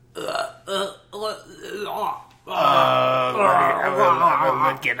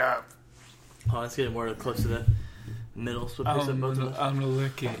Fuck it up. Oh, it's getting more close to the middle. So I'm gonna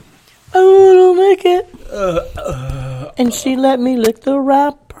lick it. I wanna lick it. And she let me lick the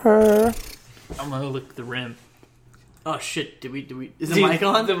wrapper. I'm gonna lick the rim. Oh shit! Did we? Is the mic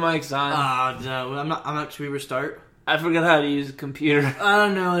on? The mic's on. Ah, no. I'm not. Should we restart? I forgot how to use a computer. I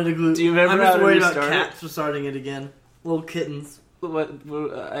don't know. Do you remember how to restart? I'm just worried about cats restarting it again. Little kittens.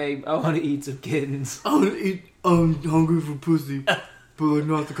 I want to eat some kittens. I want to eat. I'm hungry for pussy, but like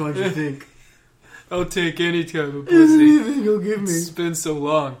not the kind you think. I'll take any type of pussy. Anything you'll give me. It's been so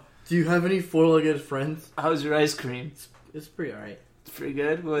long. Do you have any four-legged friends? How's your ice cream? It's pretty alright. It's pretty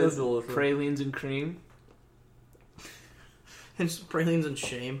good. With pralines and cream. And pralines and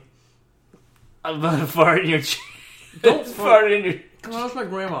shame. I'm about to fart in your chair. Don't fart in your... Come on, that's my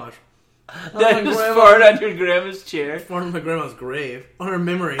grandma's. That was fart on your grandma's chair. Fart on my grandma's grave. On her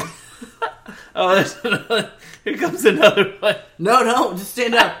memory. Oh, there's another... Here comes another one. No, just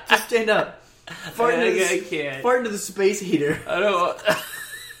stand up. Just stand up. Fart I can't. Fart into the space heater. I don't want...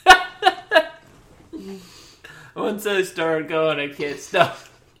 Once I start going, I can't stop.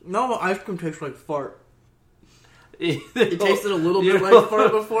 No, ice cream tastes like fart. It tasted a little bit like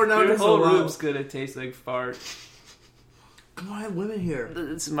fart before. Now your it's whole a lot. room's gonna taste like fart. Come on, I have women here.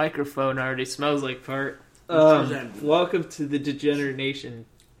 This microphone already smells like fart. Welcome to the Degenerate Nation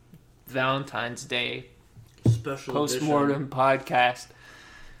Valentine's Day Special Postmortem podcast.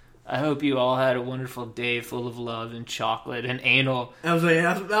 I hope you all had a wonderful day full of love and chocolate and anal. I was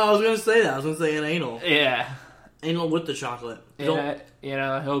gonna say that. I was gonna say an anal. Yeah. Anal with the chocolate. I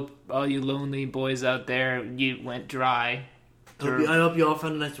hope all you lonely boys out there, you went dry. I hope you all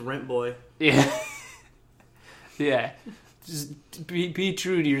found a nice rent boy. Yeah. Yeah. Just be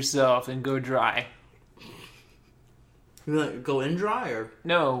true to yourself and go dry. You like go in dry or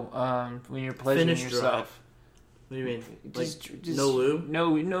no? When you're pleasuring yourself. Dry. What do you mean? Just no lube?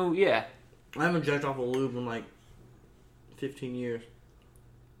 No. Yeah. I haven't jacked off a lube in like 15 years.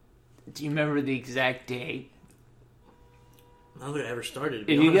 Do you remember the exact date? I don't think I ever started.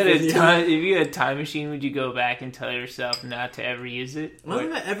 If you get a time machine, would you go back and tell yourself not to ever use it? I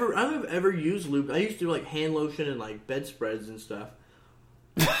don't think I've ever used lube. I used to do like hand lotion and like bedspreads and stuff.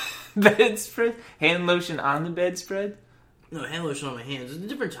 Bedspread? Hand lotion on the bedspread? No, hand lotion on my hands. It's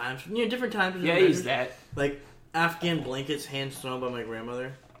different times. Different times. Yeah, I use that. Like Afghan blankets hand sewn by my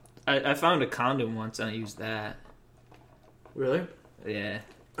grandmother. I found a condom once and I used that. Really? Yeah.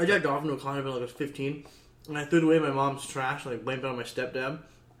 I jacked off into a condom when I was 15. And I threw it away in my mom's trash and I blamed it on my stepdad.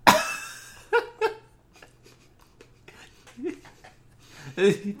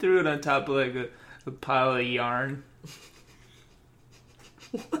 He threw it on top of like a pile of yarn.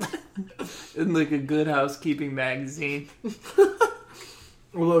 In like a Good Housekeeping magazine.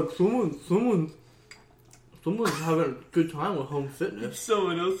 Well, like someone's having a good time with home fitness. It's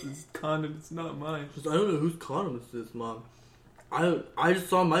someone else's condom, it's not mine. I don't know whose condom this is, Mom. I just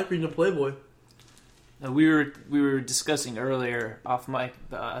saw Mike reading a Playboy. We were discussing earlier off mic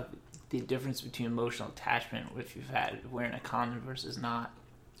the difference between emotional attachment, which you've had wearing a condom versus not.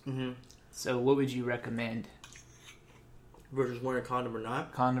 Mm-hmm. So, what would you recommend? Versus wearing a condom or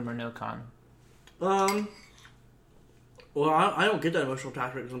not? Condom or no condom? Well, I don't get that emotional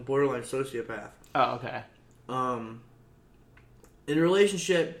attachment because I'm borderline sociopath. Oh, okay. In a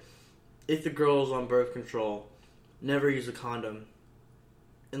relationship, if the girl's on birth control, never use a condom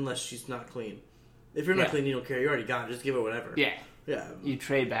unless she's not clean. If you're not clean, you don't care. You already got it. Just give it whatever. Yeah. Yeah. You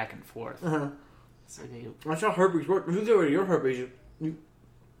trade back and forth. Uh-huh. So that's how herpes works. If you get rid of your herpes,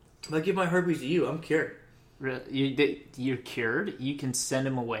 if I give my herpes to you, I'm cured. Really? You're cured? You can send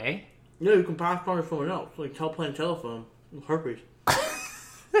them away? Yeah, you can pass on to someone else. Like playing telephone. Herpes.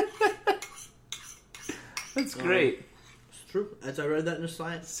 That's great. It's true. As I read that in the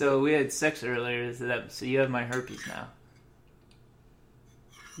science. So we had sex earlier, so you have my herpes now.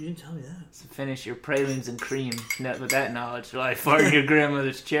 You didn't tell me that. So finish your pralines and cream with that knowledge while I fart in your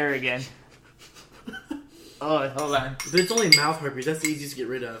grandmother's chair again. Oh, hold on. But it's only mouth herpes. That's the easiest to get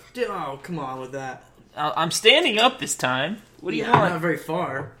rid of. Oh, come on with that. I'm standing up this time. What do you want? Not very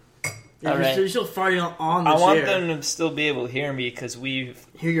far. All right. You're still farting on the chair. I want them to still be able to hear me because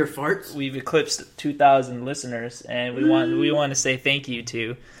hear your farts. We've eclipsed 2,000 listeners, and we want to say thank you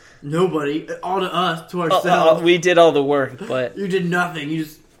to nobody. All to us, to ourselves. We did all the work, but you did nothing. You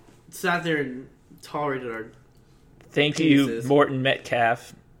just sat there and tolerated our. Thank you, Morton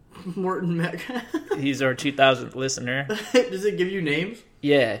Metcalf. Morton Metcalf. He's our 2,000th listener. Does it give you names?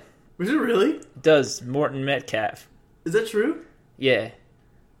 Yeah. Was it really? It does. Morton Metcalf. Is that true? Yeah.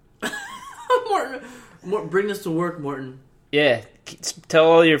 Morton, bring this to work, Morton. Yeah. Tell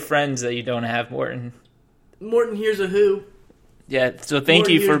all your friends that you don't have Morton. Morton, here's a who. Yeah, so thank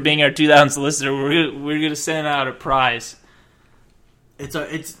you for being our 2000th listener. We're gonna send out a prize.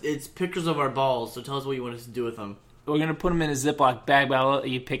 It's pictures of our balls. So tell us what you want us to do with them. We're gonna put them in a Ziploc bag, but I'll let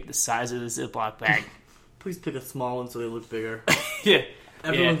you pick the size of the Ziploc bag. Please pick a small one so they look bigger. Yeah,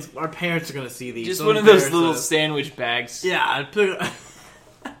 Our parents are gonna see these. Just one of those little sandwich bags. Yeah, I'd pick.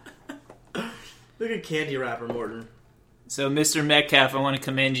 Look at candy wrapper, Morton. So, Mr. Metcalf, I want to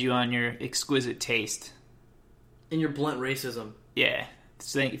commend you on your exquisite taste. And your blunt racism. Yeah.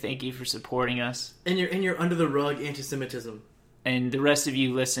 Thank you for supporting us. And your under-the-rug anti-Semitism. And the rest of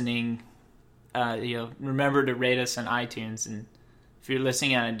you listening, remember to rate us on iTunes. And if you're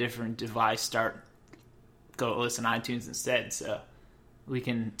listening on a different device, go listen to iTunes instead. So we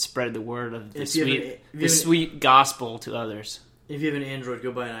can spread the word of the sweet gospel to others. If you have an Android,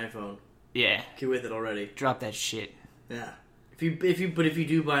 go buy an iPhone. Yeah. Get with it already. Drop that shit. Yeah. If you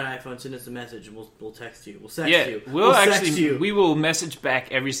do buy an iPhone, send us a message and we'll text you. We'll sext you. We will message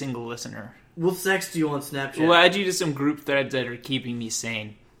back every single listener. We'll sext you on Snapchat. We'll add you to some group threads that are keeping me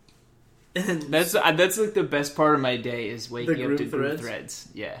sane. And that's like the best part of my day is waking up to group threads.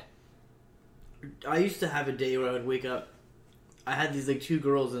 Yeah. I used to have a day where I would wake up. I had these 2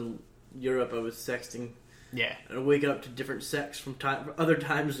 girls in Europe I was sexting. Yeah. And I'd wake up to different sex from other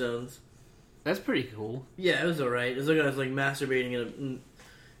time zones. That's pretty cool. Yeah, it was alright. It was like I was masturbating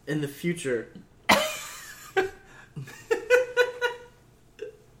in the future. I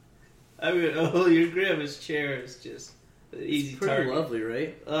mean, your grandma's chair is just an easy target. Pretty lovely,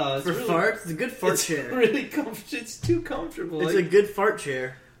 right? For really, farts, it's a good fart chair. Really it's too comfortable. It's a good fart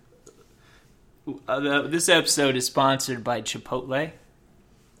chair. This episode is sponsored by Chipotle.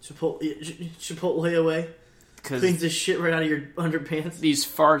 Chipotle away. Cleans the shit right out of your underpants. These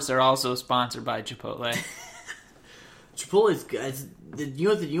farts are also sponsored by Chipotle. Chipotle's good. You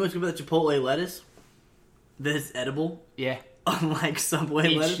know what's good about the Chipotle lettuce? That it's edible? Yeah. Unlike Subway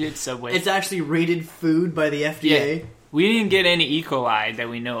lettuce. Shit, Subway. It's actually rated food by the FDA. Yeah. We didn't get any E. coli that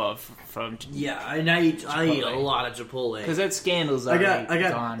we know of from Yeah, and I eat a lot of Chipotle. Because that scandal's already gone,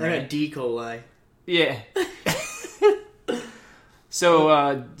 right? I got D. coli. Yeah.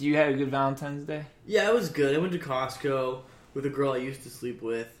 So, you had a good Valentine's Day? Yeah, it was good. I went to Costco with a girl I used to sleep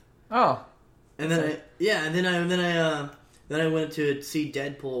with. Oh. And then I went to see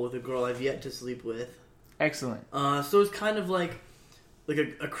Deadpool with a girl I've yet to sleep with. Excellent. So it's kind of like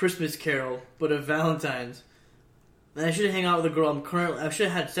a Christmas Carol, but of Valentine's. And I should have hung out with a girl I should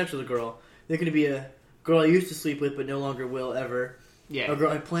have had sex with a girl. There could be a girl I used to sleep with, but no longer will ever. Yeah. A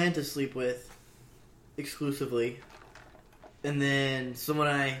girl I plan to sleep with exclusively. And then someone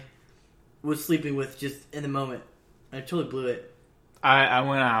I was sleeping with just in the moment. I totally blew it. I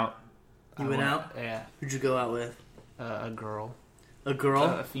went out. You went out? Yeah. Who'd you go out with? A girl. A girl?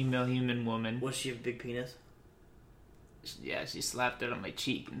 A female human woman. Was she a big penis? Yeah, she slapped it on my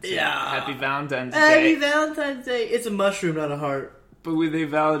cheek and said, yeah. Happy Valentine's Day. Happy Valentine's Day. It's a mushroom, not a heart. But they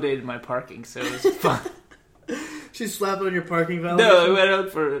validated my parking, so it was fun. She slapped on your parking validation? No, I went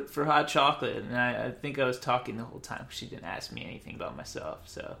out for hot chocolate, and I think I was talking the whole time. She didn't ask me anything about myself,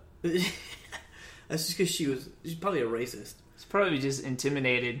 so. That's just because she's probably a racist. She's probably just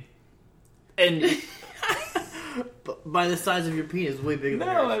intimidated. And by the size of your penis, way bigger than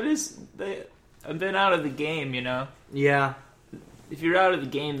hers. I've been out of the game, you know? Yeah. If you're out of the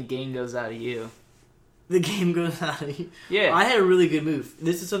game goes out of you. The game goes out of you? Yeah. I had a really good move.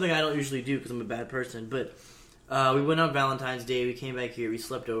 This is something I don't usually do because I'm a bad person, but we went on Valentine's Day, we came back here, we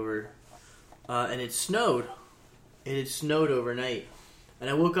slept over, and it snowed. It had snowed overnight. And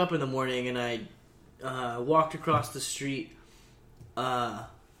I woke up in the morning and I walked across the street and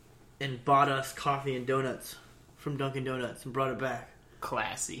bought us coffee and donuts from Dunkin' Donuts and brought it back.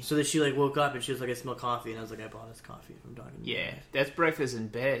 Classy. So that she woke up and she was like, I smell coffee, and I was like, I bought us coffee from Dunkin'. Yeah, that's breakfast in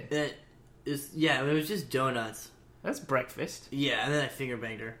bed. It was just donuts. That's breakfast. Yeah, and then I finger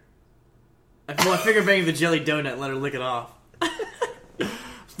banged her. I finger banged the jelly donut and let her lick it off.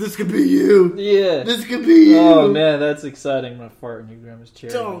 This could be you. Yeah. This could be you. Oh man, that's exciting. I'm gonna fart in your grandma's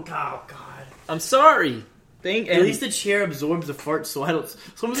chair. Oh God. I'm sorry. At least the chair absorbs the fart, so I don't.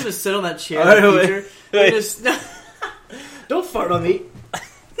 Someone's gonna sit on that chair in the future. Don't fart on me.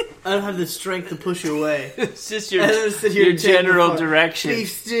 I don't have the strength to push you away. It's just your general direction.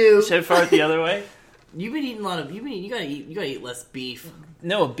 Beef stew. Should I fart the other way? You've been eating a lot of. You gotta eat less beef.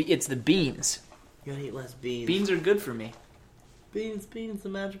 No, it's the beans. You gotta eat less beans. Beans are good for me. Beans, the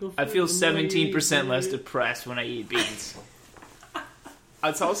magical food. I feel 17% less depressed when I eat beans.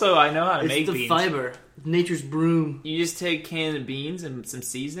 It's also, I know how to make beans. It's the fiber. Nature's broom. You just take a can of beans and some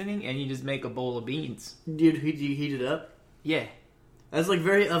seasoning, and you just make a bowl of beans. Dude, do you heat it up? Yeah. That's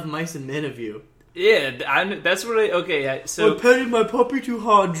very of mice and men of you. Yeah, that's what I... Okay, so... I'm petting my puppy too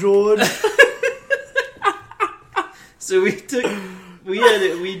hard, George. So we did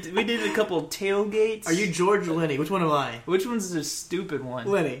a couple of tailgates. Are you George or Lenny? Which one am I? Which one's the stupid one?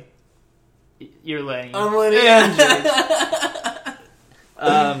 Lenny. You're Lenny. I'm Lenny. Yeah,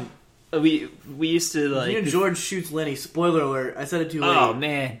 George. We used to like... You know George shoots Lenny. Spoiler alert. I said it too late. Oh,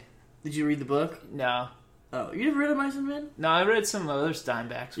 man. Did you read the book? No. Oh, you never read of Mice and Men? No, I read some other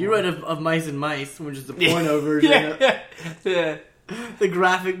Steinbecks. You read of Mice and Mice, which is the porno version. Yeah. The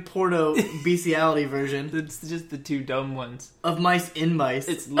graphic porno bestiality version. It's just the two dumb ones. Of Mice in Mice.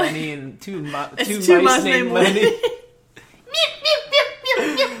 It's Lenny and two mice named Lenny.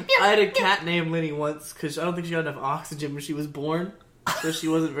 I had a cat named Lenny once, because I don't think she got enough oxygen when she was born. So she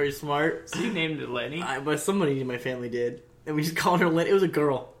wasn't very smart. So you named it Lenny? But somebody in my family did. And we just called her Lenny. It was a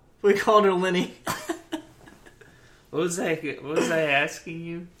girl. We called her Lenny. What was I asking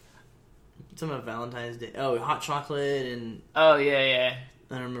you? Something about Valentine's Day. Oh, hot chocolate and... Oh, yeah.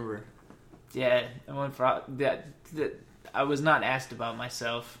 I don't remember. Yeah, I went for that. I was not asked about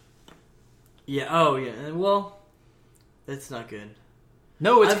myself. Yeah, oh, yeah. Well, that's not good.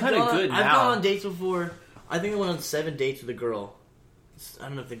 No, it's kind of good now. I've gone on dates before. I think I went on 7 dates with a girl. I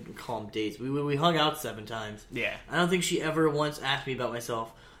don't know if they can call them dates. We hung out 7 times. Yeah. I don't think she ever once asked me about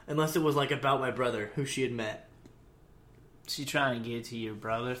myself, unless it was like about my brother, who she had met. She trying to get to your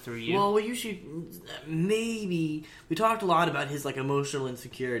brother through you? Well, we usually... Maybe. We talked a lot about his, like, emotional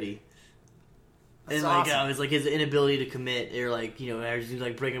insecurity. That's and, like, awesome. his, like, his inability to commit, or, like, you know, as he was,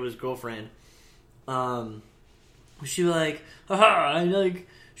 like, breaking up with his girlfriend. She'd be like, haha, I like...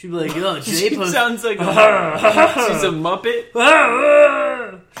 She'd be like, oh, Jay She posts... sounds like she's a Muppet.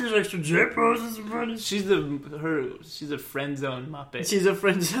 She's like, so Jay posts is funny. She's a friend zone Muppet. She's a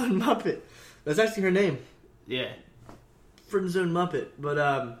friend zone Muppet. That's actually her name. Yeah. Friend zone Muppet.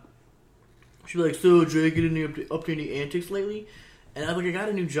 But, she'd be like, so, Jay, get any up to any antics lately? And I'm like, I got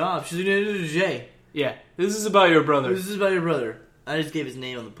a new job. She's like, no, this is Jay. Yeah. This is about your brother. This is about your brother. I just gave his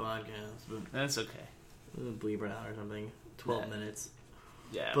name on the podcast. But That's okay. we'll bleep it out or something. 12 minutes.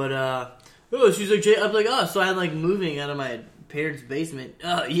 Yeah. But, she's like, Jay, I'm like, oh, so I'm like moving out of my parents' basement.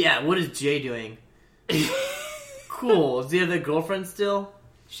 Yeah, what is Jay doing? Cool. Does he have that girlfriend still?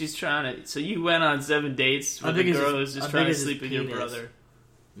 She's trying to... So you went on 7 dates with a girl who's just trying to sleep with your brother.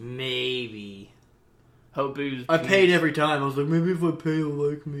 Maybe. Hope it was I paid every time. I was like, maybe if I pay, he'll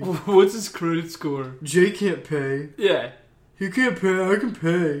like me. What's his credit score? Jay can't pay. Yeah. He can't pay. I can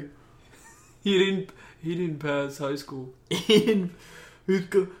pay. He didn't pass high school. He's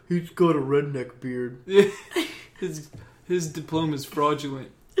got a redneck beard. His diploma's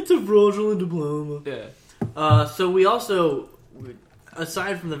fraudulent. It's a fraudulent diploma. Yeah. So we also,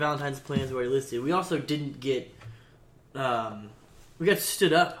 aside from the Valentine's plans where I listed, we also didn't get, we got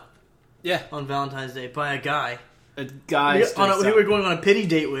stood up. Yeah. On Valentine's Day by a guy. A guy who we were going on a pity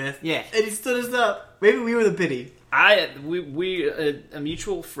date with. Yeah. And he stood us up. Maybe we were the pity. We a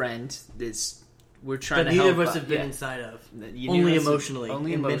mutual friend we're trying to help. Neither of us have been inside of. Only emotionally.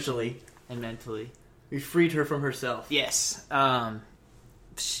 Only and emotionally. mentally. And mentally. We freed her from herself. Yes.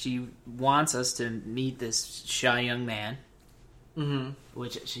 She wants us to meet this shy young man. Mm-hmm.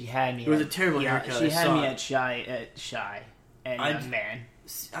 Which she had me. It was a terrible haircut. She had me at shy and young man.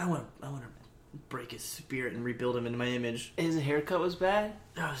 I want to break his spirit and rebuild him into my image. His haircut was bad?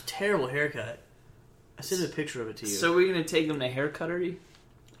 That was a terrible haircut. I sent a picture of it to you. So we're going to take him to haircuttery?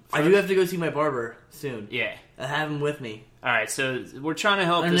 I do have to go see my barber soon. Yeah. I have him with me. Alright, so we're trying to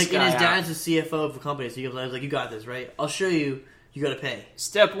help and this guy And his out. dad's the CFO of the company, so I was like, you got this, right? I'll show you. You got to pay.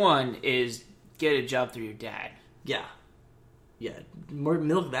 Step 1 is get a job through your dad. Yeah. Yeah.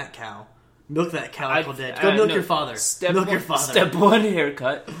 Milk that cow. Milk that cow until dead. Go milk your father. Milk your father. Step 1,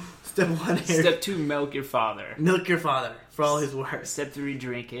 haircut. Step 1, haircut. Step 2, milk your father. Milk your father for all his work. Step 3,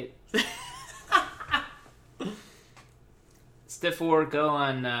 drink it. Step 4, go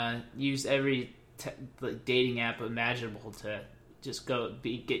on, use every dating app imaginable to just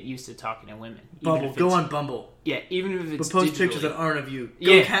get used to talking to women. Bumble. Go on Bumble. Yeah, even if it's but post digitally. Pictures that aren't of you.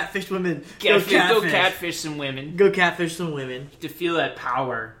 Go catfish women. Go catfish some women. Go catfish some women. To feel that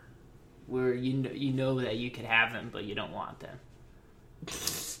power where you know that you could have them, but you don't want them.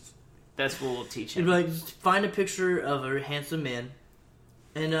 That's what we'll teach him. You'd be like, find a picture of a handsome man,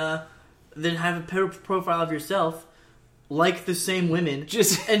 and then have a profile of yourself, like the same women,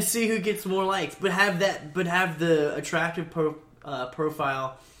 and see who gets more likes. But have the attractive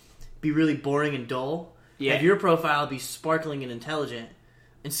profile be really boring and dull. Yeah. Have your profile be sparkling and intelligent,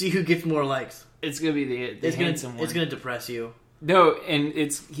 and see who gets more likes. It's gonna be the handsome one. It's gonna depress you. No, and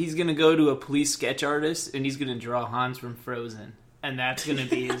he's gonna go to a police sketch artist, and he's gonna draw Hans from Frozen. and that's going to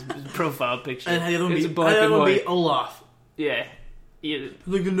be his profile picture. And the other one It's be, a black and white. Olaf. Yeah.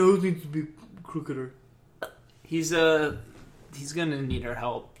 Like the nose needs to be crookeder. He's gonna need our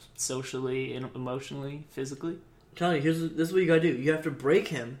help socially, emotionally, physically. I'm telling you, this is what you gotta do. You have to break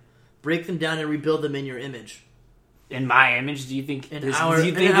them down, and rebuild them in your image. In my image, do you think? In do our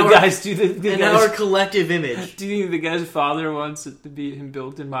you think the guys do our collective image? Do you think the guy's father wants it to be him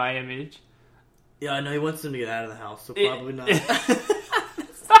built in my image? Yeah, I know he wants them to get out of the house, so probably not. Yeah,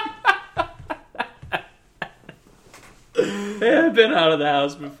 I've been out of the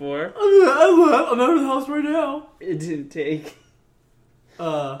house before. I'm out of the house right now. It didn't take.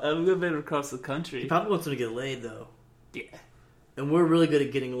 I've been across the country. He probably wants them to get laid, though. Yeah. And we're really good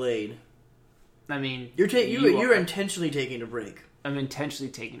at getting laid. I mean, you're intentionally taking a break. I'm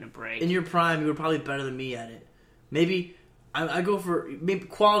intentionally taking a break. In your prime, you were probably better than me at it. Maybe I go for maybe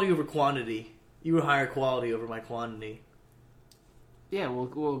quality over quantity. You were higher quality over my quantity. Yeah, we'll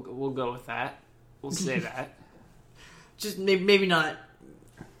go with that. We'll say that. Just maybe not.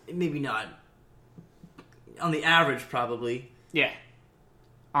 Maybe not. On the average, probably. Yeah.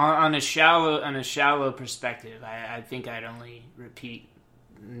 On a shallow perspective, I think I'd only repeat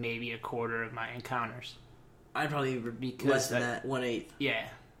maybe a quarter of my encounters. I'd probably repeat less than that, 1/8. Yeah.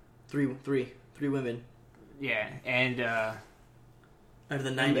 Three women. Yeah, and out of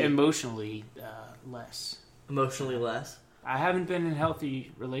the 90. Emotionally less. Emotionally less. I haven't been in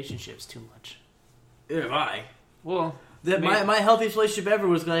healthy relationships too much. Neither have I. Well, my healthiest relationship ever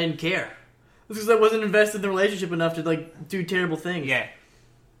was when I didn't care. It's because I wasn't invested in the relationship enough to do terrible things. Yeah.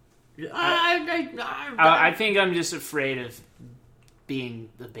 I think I'm just afraid of being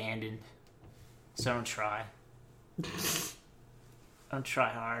abandoned, so I don't try. I don't try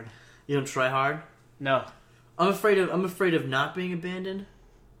hard. You don't try hard? No. I'm afraid of not being abandoned.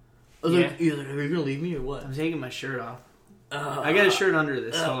 I was like, are you gonna leave me or what? I'm taking my shirt off. I got a shirt under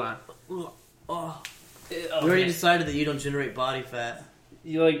this. Hold on. You already decided that you don't generate body fat.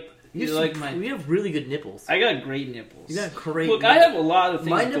 You like my... We have really good nipples. I got great nipples. You got great Look, nipples. I have a lot of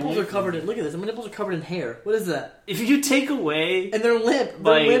things. My nipples are covered in... Look at this. My nipples are covered in hair. What is that? If you take away... And they're limp.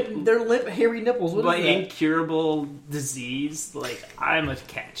 They're limp, hairy nipples. What is that? Incurable disease, I'm a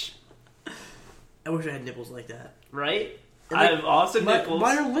catch. I wish I had nipples like that. Right? I have awesome nipples.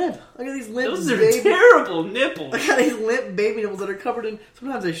 Mine are limp. I got these limp Those are terrible nipples. I got these limp baby nipples that are covered in...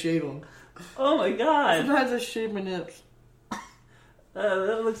 Sometimes I shave them. Oh my god. Sometimes I shave my nips.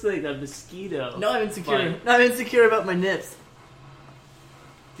 That looks like a mosquito. No, I'm insecure. No, I'm insecure about my nips.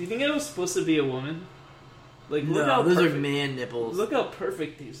 Do you think I was supposed to be a woman? Look No, how those perfect, are man nipples. Look how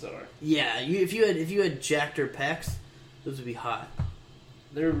perfect these are. Yeah, if you had jacked her pecs, those would be hot.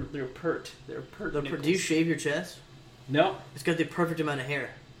 They're pert. They're pert. Do you shave your chest? No. It's got the perfect amount of hair.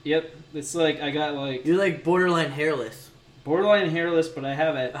 Yep. It's I got You're borderline hairless. Borderline hairless, but I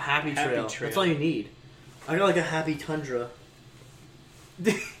have a happy trail. That's all you need. I got a happy tundra.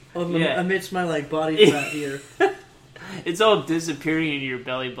 Amidst my body fat here. It's all disappearing into your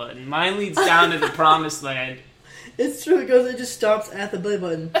belly button. Mine leads down to the promised land. It's true. It just stops at the belly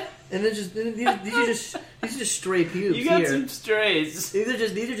button, and then these are just stray pubes. You got here. some strays. These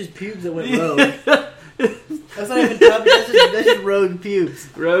are just pubes that went rogue. That's not even tubby. That's just rogue pubes.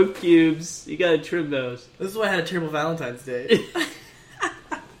 Rogue pubes. You gotta trim those. This is why I had a terrible Valentine's Day.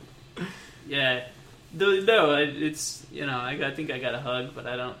 Yeah. No, it's I think I got a hug, but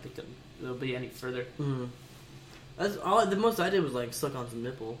I don't think there'll be any further. Mm. That's all. The most I did was suck on some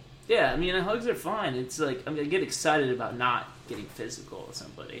nipple. Yeah, I mean, hugs are fine. It's I get excited about not getting physical with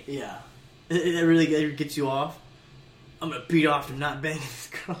somebody. Yeah, it really gets you off. I'm gonna beat off and not bang this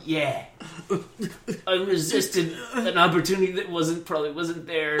girl. Yeah, I resisted an opportunity that probably wasn't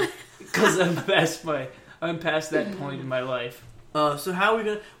there because I'm past that point in my life. So how are we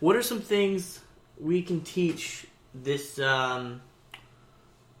gonna? What are some things we can teach this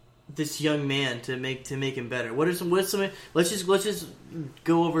this young man to make him better? What's some? Let's just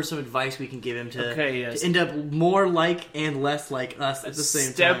go over some advice we can give him to end up more like and less like us at the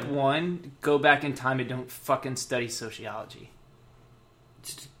same time. Step 1: go back in time and don't fucking study sociology.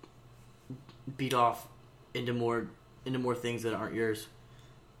 Just beat off into more things that aren't yours.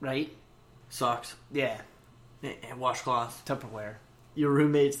 Right? Socks. Yeah. And washcloths. Tupperware. Your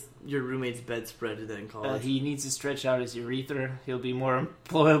roommate's bedspread is that in college. He needs to stretch out his urethra. He'll be more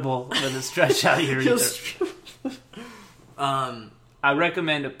employable with a stretch out urethra. I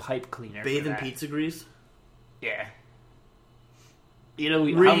recommend a pipe cleaner. Bathe in pizza grease. Yeah.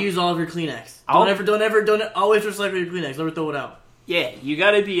 Reuse all of your Kleenex. Don't always recycle your Kleenex. Never throw it out. Yeah, you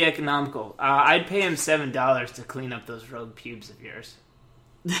got to be economical. I'd pay him $7 to clean up those rogue pubes of yours.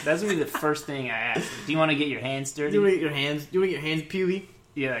 That's gonna be the first thing I ask. Do you want to get your hands dirty? Do you want to get your hands puby?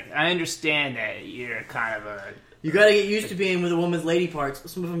 Yeah, like, I understand that you're kind of a... You gotta get used to being with a woman's lady parts.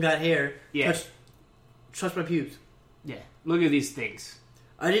 Some of them got hair. Yeah. Touch my pubes. Yeah. Look at these things.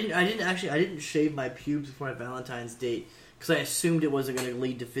 I didn't shave my pubes before my Valentine's date because I assumed it wasn't going to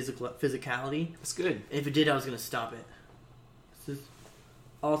lead to physicality. That's good. And if it did, I was going to stop it. This is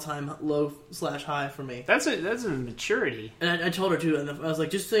all-time low/high for me. That's a maturity. And I told her too, and I was like,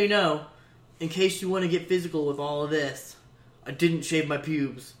 just so you know, in case you want to get physical with all of this, I didn't shave my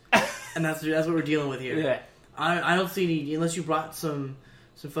pubes, and that's what we're dealing with here. Yeah. I don't see any unless you brought some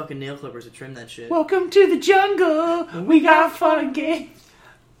fucking nail clippers to trim that shit. Welcome to the jungle. We got fun and games.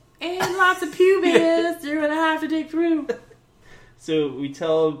 And lots of pubes you're gonna have to dig through. So we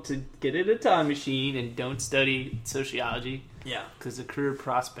tell them to get in a time machine and don't study sociology. Yeah, because the career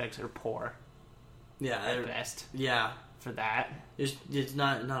prospects are poor. Yeah, at best. Yeah, for that, it's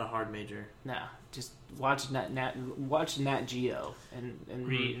not a hard major. No, just watch Nat Geo and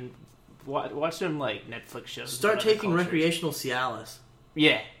read and watch them like Netflix shows. Start taking recreational Cialis.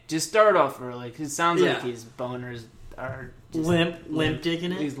 Yeah, just start off early because it sounds like his boners are just limp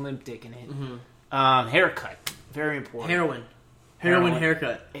dicking it. He's limp dicking it. Mm-hmm. Haircut, very important. Heroin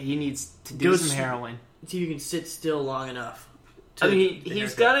haircut. He needs to do some heroin. See if you can sit still long enough. I mean,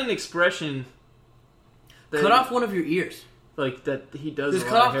 he's got an expression. Cut off one of your ears. Like that, he does. Just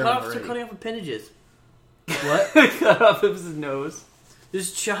cut off cutting off appendages. What? Cut off his nose.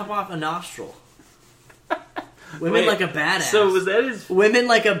 Just chop off a nostril. Women like a badass. So was that his... Women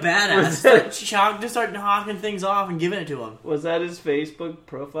like a badass. Just start knocking things off and giving it to him. Was that his Facebook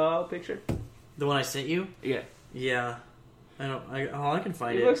profile picture? The one I sent you? Yeah. Yeah. I can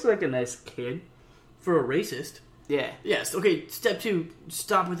find it. He looks like a nice kid. For a racist. Yeah. Yes. Okay, step 2.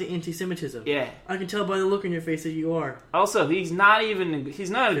 Stop with the anti-Semitism. Yeah. I can tell by the look on your face that you are. Also, he's not a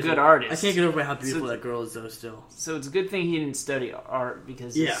good artist. I can't get over how beautiful that girl is, though, still. So it's a good thing he didn't study art,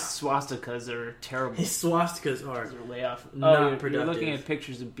 because his swastikas are terrible. His swastikas are way off. Not you're looking at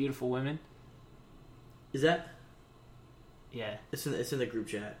pictures of beautiful women? Is that? Yeah. It's in the group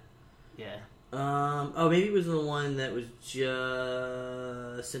chat. Yeah. Maybe it was the one that was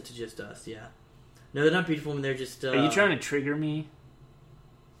just sent to just us, yeah. No, they're not beautiful, they're just... Are you trying to trigger me?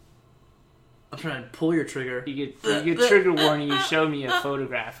 I'm trying to pull your trigger. You get trigger warning, you show me a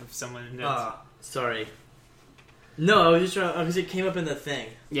photograph of someone that's... sorry. No, I was just trying... Because it came up in the thing.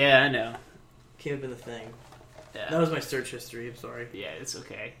 Yeah, I know. Came up in the thing. Yeah. That was my search history, I'm sorry. Yeah, it's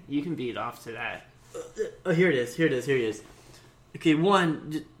okay. You can beat off to that. Here it is. Okay,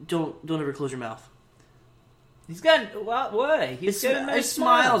 one, just don't ever close your mouth. He's got what? He's got a nice his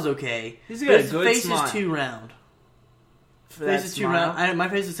smile's okay. He's got a good smile. His face smile. is too round. Face is too round. My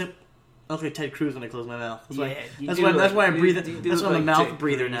face is. I look like Ted Cruz when I close my mouth. That's why I'm breathing. That's why I'm a mouth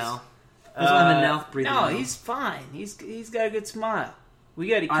breather now. That's why I'm a mouth breather. No, he's fine. He's got a good smile. We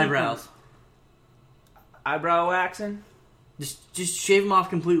got to keep eyebrows. Eyebrow waxing. Just shave them off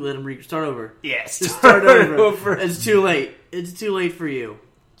completely. Let him start over. Yes, just start over. It's too late. It's too late for you.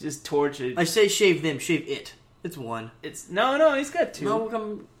 Just torch it. I say shave them. Shave it. It's one. It's no. He's got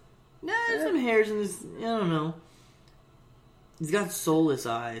 2. There's some hairs in his. I don't know. He's got soulless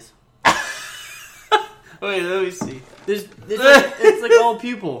eyes. Wait, let me see. It's like all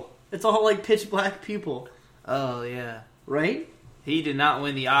pupil. It's all like pitch black pupil. Oh yeah, right. He did not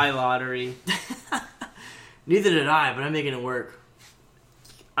win the eye lottery. Neither did I, but I'm making it work.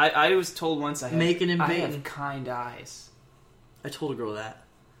 I was told once I have kind eyes. I told a girl that.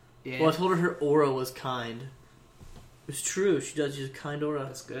 Yeah. Well, I told her aura was kind. It's true. She does use a kind aura.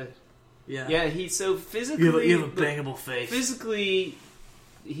 That's good. Yeah. Yeah. Physically. You have a bangable face. Physically,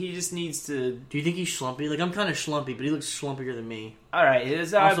 he just needs to. Do you think he's schlumpy? Like, I'm kind of schlumpy, but he looks schlumpier than me. All right,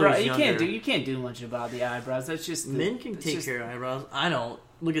 his eyebrows. You can't do much about the eyebrows. That's just men can take care of eyebrows. I don't.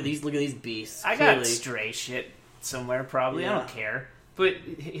 Look at these beasts. I got stray shit somewhere probably. Yeah. I don't care. But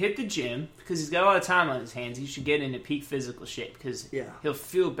hit the gym, because he's got a lot of time on his hands. He should get into peak physical shape, because he'll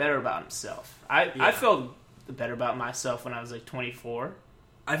feel better about himself. I felt better about myself when I was like 24.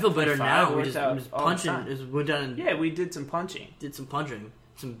 I feel better now. We just punching. Went down and we did some punching.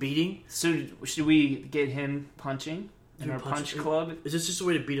 Some beating. So should we get him punching in our punch club? Is this just a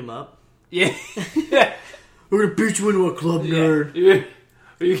way to beat him up? Yeah. We're gonna beat you into a club, nerd. Yeah.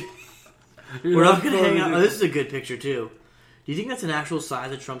 We're not gonna hang out. Oh, this is a good picture too. Do you think that's an actual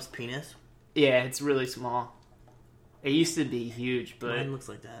size of Trump's penis? Yeah, it's really small. It used to be huge, but mine looks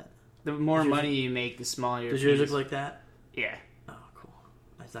like that. The more money you make, the smaller your penis. Does yours look like that? Yeah. Oh, cool.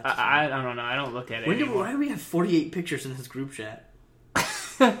 I don't know. I don't look at it. Why do we have 48 pictures in this group chat?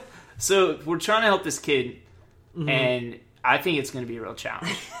 So we're trying to help this kid, and I think it's going to be a real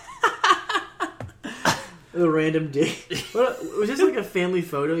challenge. A random date. Was this like a family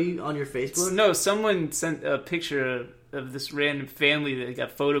photo on your Facebook? No, someone sent a picture of this random family that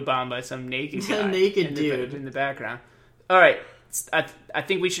got photobombed by some naked guy. A naked dude. In the background. All right. I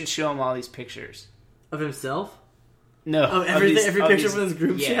think we should show him all these pictures. Of himself? No. Of every picture from his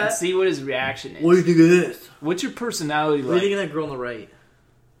group chat? And see what his reaction is. What do you think of this? What's your personality like? What do you think of that girl on the right?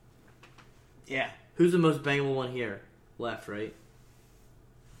 Yeah. Who's the most bangable one here? Left, right?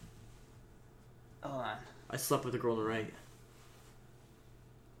 Hold on. I slept with the girl on the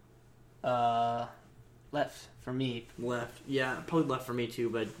right. Left for me. Left. Yeah, probably left for me too,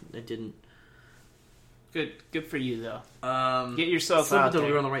 but I didn't. Good for you though. Get yourself slept out with the there.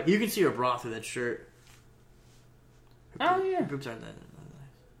 girl on the right. You can see her bra through that shirt. Oh yeah. Her boobs aren't that nice.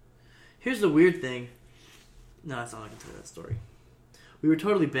 Here's the weird thing. No, that's not. I can tell you that story. We were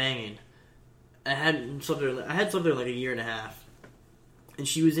totally banging. I had slept there like a year and a half. And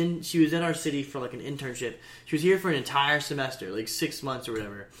she was in our city for like an internship. She was here for an entire semester, like 6 months or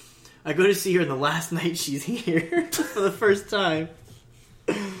whatever. I go to see her, and the last night she's here for the first time.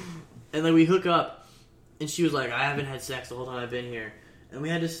 And then we hook up, and she was like, "I haven't had sex the whole time I've been here," and we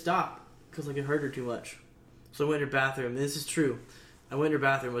had to stop because like it hurt her too much. So I went in her bathroom. This is true. I went in her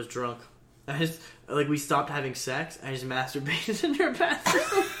bathroom. Was drunk. We stopped having sex. I just masturbated in her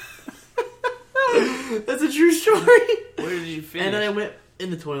bathroom. That's a true story. Where did you finish? And then I went in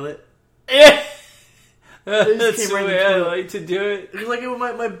the toilet. Yeah. That's the way I like to do it. It was like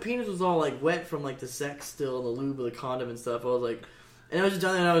my penis was all like wet from like the sex still and the lube of the condom and stuff. I was like, and I was just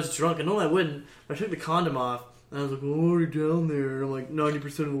down there and I was drunk. And no, I wouldn't. But I took the condom off and I was like, "Well, I'm already down there." And I'm like 90%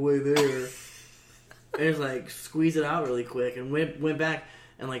 of the way there. And it's like squeeze it out really quick and went back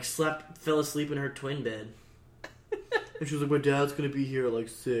and like fell asleep in her twin bed. And she was like, "My dad's gonna be here at like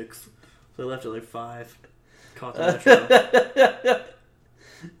 6." So I left at like 5. Caught the metro.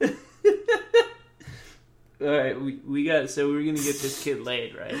 Alright, we got. So we're gonna get this kid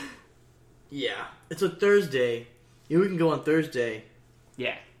laid, right? Yeah. It's a Thursday. You know, we can go on Thursday.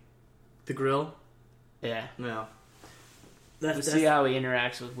 Yeah. The grill? Yeah. No. Let's see how he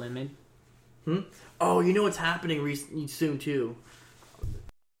interacts with women. Oh, you know what's happening soon, too.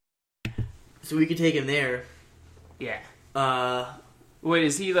 So we could take him there. Yeah. Wait,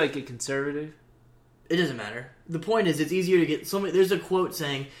 is he like a conservative? It doesn't matter. The point is, it's easier to get... There's a quote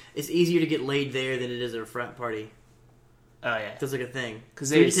saying, it's easier to get laid there than it is at a frat party. Oh, yeah. That's like a thing. Because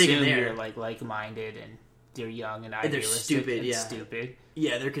they assume you're like-minded and they're young and idealistic and stupid.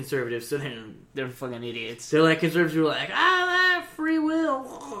 Yeah, they're conservative, so they're fucking idiots. They're like conservatives who are like, free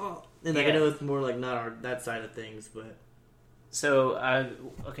will. And like, I know it's more like not that side of things, but... So,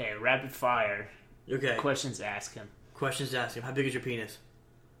 okay, rapid fire. Okay. Questions to ask him. How big is your penis?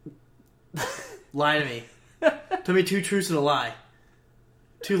 Lie to me. Tell me 2 truths and a lie.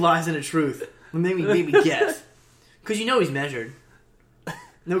 2 lies and a truth. Maybe guess. Because you know he's measured.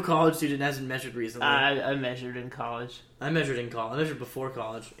 No college student hasn't measured recently. I measured in college. I measured in college. I measured before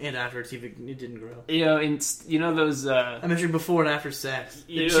college and after to see if it didn't grow. You know those... I measured before and after sex.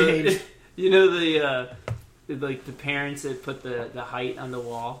 It changed. You know the parents that put the height on the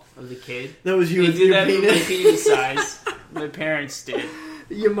wall of the kid? That was you. They did that for my penis size. My parents did.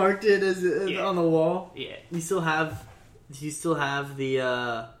 You marked it as on the wall? Yeah. Do you still have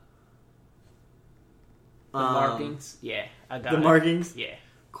the markings? Yeah, I got the markings? Yeah.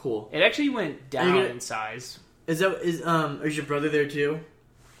 Cool. It actually went down in size. Is your brother there too?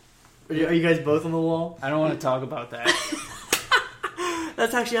 Are you guys both on the wall? I don't want to talk about that.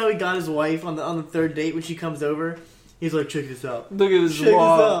 That's actually how he got his wife on the 3rd date when she comes over. He's like, "Check this out. Look at this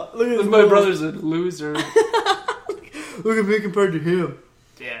wall. Look at this my wall. brother's a loser." Look at me compared to him.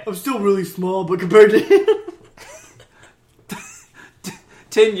 Yeah. I'm still really small, but compared to him.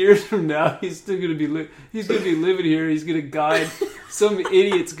 10 years from now, he's still gonna be living here. He's gonna guide some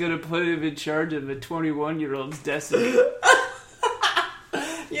idiot's gonna put him in charge of a 21-year-old's destiny.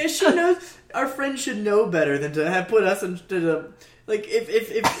 Yeah, she knows. Our friend should know better than to have put us into like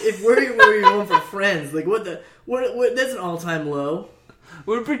if we're going for friends. Like what that's an all-time low.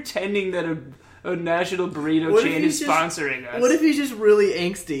 We're pretending that a national burrito chain is sponsoring us. What if he's just really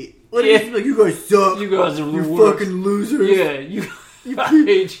angsty? What if he's like, "You guys suck. You guys are you worst. Fucking losers. Yeah, I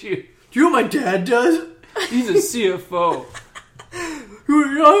hate you. Do you know what my dad does? He's a CFO.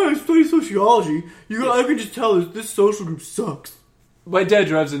 I study sociology. I can just tell this social group sucks. My dad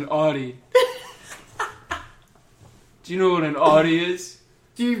drives an Audi. Do you know what an Audi is?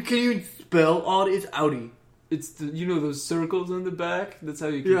 Can you spell Audi? It's Audi. It's those circles on the back? That's how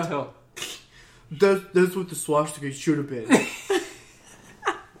you can tell. That's what the swastika should have been.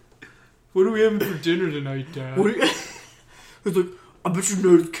 What are we having for dinner tonight, Dad? He's like, I bet you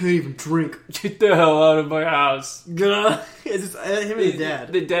nerds can't even drink. Get the hell out of my house. It's just, him and his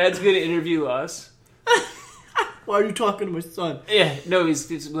dad. The dad's gonna interview us. Why are you talking to my son? Yeah, no,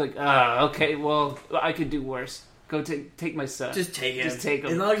 he's like, okay, well, I could do worse. Go take my son. Just take him. Just take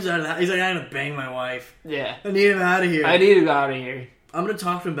him. As long as he's out of the house. He's like, I'm gonna bang my wife. Yeah. I need him out of here. I need him out of here. I'm gonna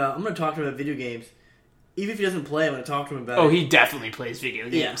talk to him about video games. Even if he doesn't play, I'm gonna talk to him about it. Oh, he definitely plays video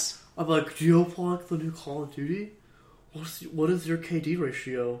games. Yeah. I'm like, do you play the new Call of Duty? What is your KD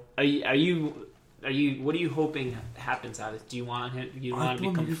ratio? Are you? What are you hoping happens out of it? Do you want him? You want to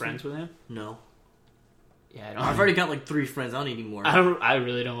become friends with him? No. Yeah, I don't. I've already got like 3 friends. I don't need any more. I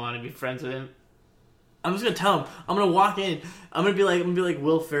really don't want to be friends with him. I'm just gonna tell him. I'm gonna walk in. I'm gonna be like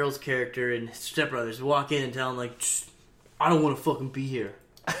Will Ferrell's character in Step Brothers. Walk in and tell him like, I don't want to fucking be here.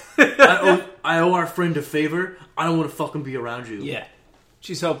 I owe our friend a favor. I don't want to fucking be around you. Yeah,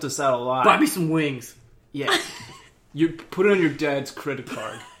 she's helped us out a lot. Buy me some wings. Yeah, you put it on your dad's credit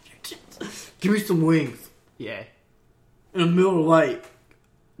card. Give me some wings. Yeah, in a Miller Lite.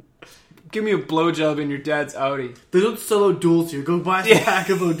 Give me a blowjob in your dad's Audi. They don't sell O'Douls here. Go buy a pack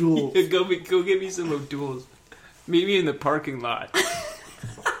of O'Douls. Yeah, go get me some O'Douls. Meet me in the parking lot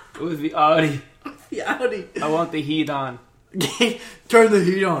with the Audi. The Audi. I want the heat on. Turn the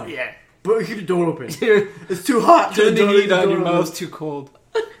heat on. Yeah. But keep the door open. It's too hot. Turn the heat on. Your mouth's too cold.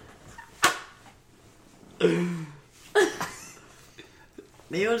 Maybe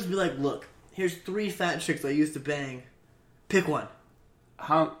I'll just be like, look, here's 3 fat chicks I used to bang. Pick one.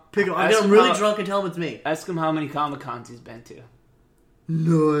 Pick one. I get him really drunk and tell him it's me. Ask him how many Comic-Cons he's been to.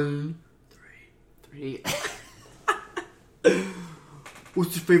 None. 3.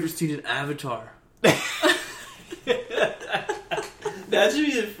 What's your favorite scene in Avatar? That should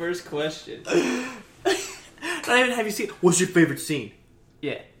be the first question. Not even have you seen. What's your favorite scene?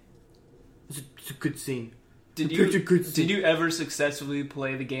 Yeah. It's a good scene. Did you ever successfully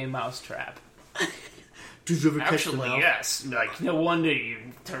play the game Mousetrap? Did you ever catch the mouse? Yes. Like, no wonder you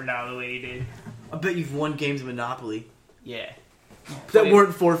turned out the way you did. I bet you've won games of Monopoly. Yeah. That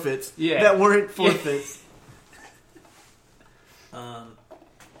weren't forfeits. Yeah. That weren't forfeits. Do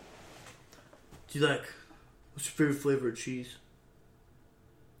you like... What's your favorite flavor of cheese?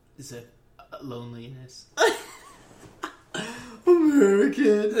 Is it loneliness?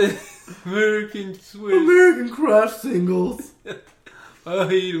 American. American Swiss. American craft singles. I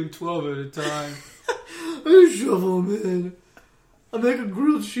eat them 12 at a time. I shovel them in. I make a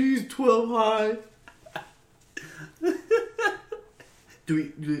grilled cheese 12 high.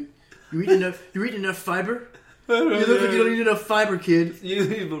 You eat enough? You eat enough fiber? You look like you don't eat enough fiber, kid.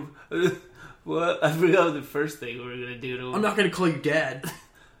 What? I forgot the first thing we were gonna do to him. I'm not gonna call you dad.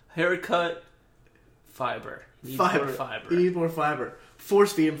 Haircut, fiber. Fiber. You need more fiber.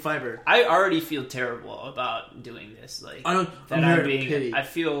 Force feed him fiber. I already feel terrible about doing this. Like I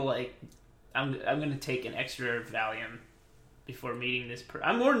feel like I'm gonna take an extra Valium before meeting this person.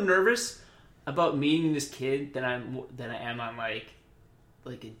 I'm more nervous about meeting this kid than I am on like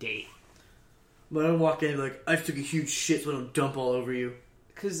a date. But I don't walk in like I took a huge shit, so I don't dump all over you.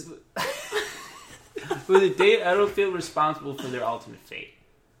 Because with a date, I don't feel responsible for their ultimate fate.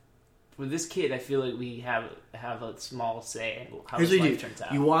 With this kid, I feel like we have a small say in how his life turns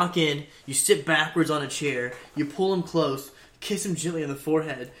out. You walk in, you sit backwards on a chair, you pull him close, kiss him gently on the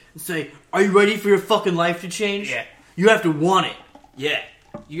forehead, and say, "Are you ready for your fucking life to change?" Yeah. You have to want it. Yeah.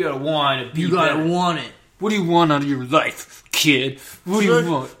 You gotta want to be. You gotta want it. What do you want out of your life, kid? What do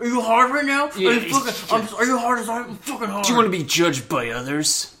you want? Are you hard right now? Yeah, are you hard as I'm fucking hard? Do you want to be judged by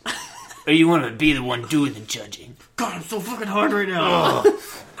others? Or you want to be the one doing the judging? God, I'm so fucking hard right now.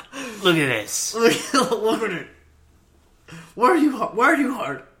 Look at this. Look at it. Why are you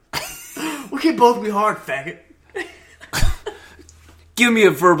hard? We can both be hard, faggot. Give me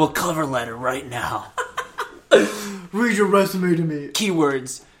a verbal cover letter right now. Read your resume to me.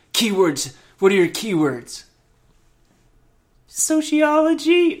 Keywords. What are your keywords?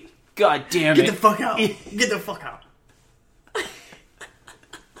 Sociology. God damn it. Get the fuck out. Get the fuck out.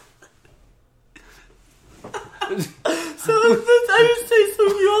 So I just say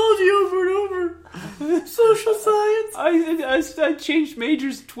sociology over and over. Social science. I changed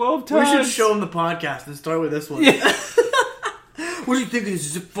majors 12 times. We should show him the podcast and start with this one. Yeah. What do you think of this?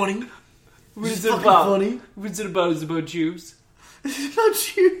 Is it funny? What is it about? Funny? What's it about? Is it about Jews? Is it about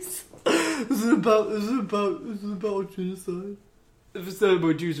Jews? Is it about genocide? If it's not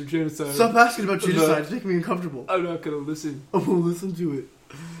about Jews or genocide... Stop asking about genocide. It's making me uncomfortable. I'm not going to listen. I won't listen to it.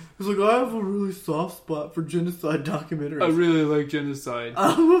 It's like, I have a really soft spot for genocide documentaries. I really like genocide.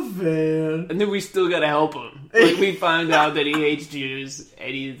 I'm a fan. And then we still got to help him. Like, we find out that he hates Jews,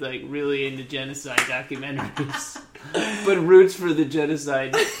 and he's, like, really into genocide documentaries. but roots for the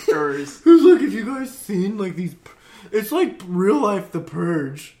genocide terrorists. Look, have you guys seen like these? It's like real life, The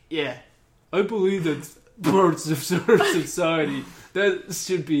Purge. Yeah, I believe that's parts of society that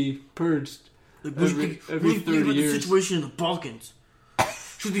should be purged Like, every 30 years. The situation in the Balkans.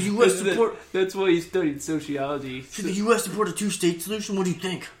 Should the U.S. support? That's why you studied sociology. Should the U.S. support a two-state solution? What do you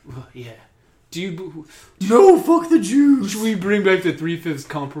think? Well, yeah. Do you? No, fuck the Jews. Should we bring back the 3/5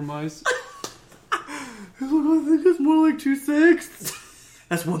 compromise? I think it's more like 2/6.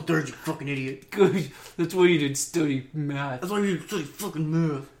 That's 1/3, you fucking idiot. Good. That's why you didn't study math. That's why you didn't study fucking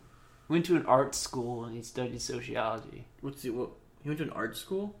math. Went to an art school and he studied sociology. What? He went to an art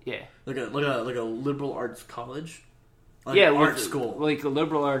school? Yeah. Like a liberal arts college? Like yeah, an art school. Like a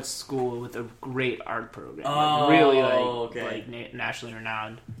liberal arts school with a great art program. Oh, like really like nationally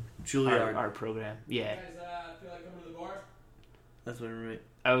renowned art program. Yeah. You guys feel like coming to the bar? That's what I'm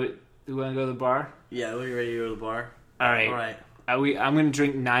right. We want to go to the bar? Yeah, we're ready to go to the bar. Alright. I'm going to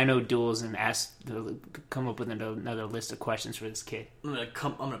drink 9 O'Douls and come up with another list of questions for this kid. I'm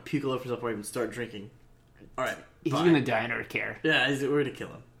gonna puke all over myself before I even start drinking. Alright. He's going to die under a care. Yeah, we're gonna kill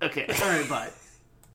him. Okay. Alright, bye.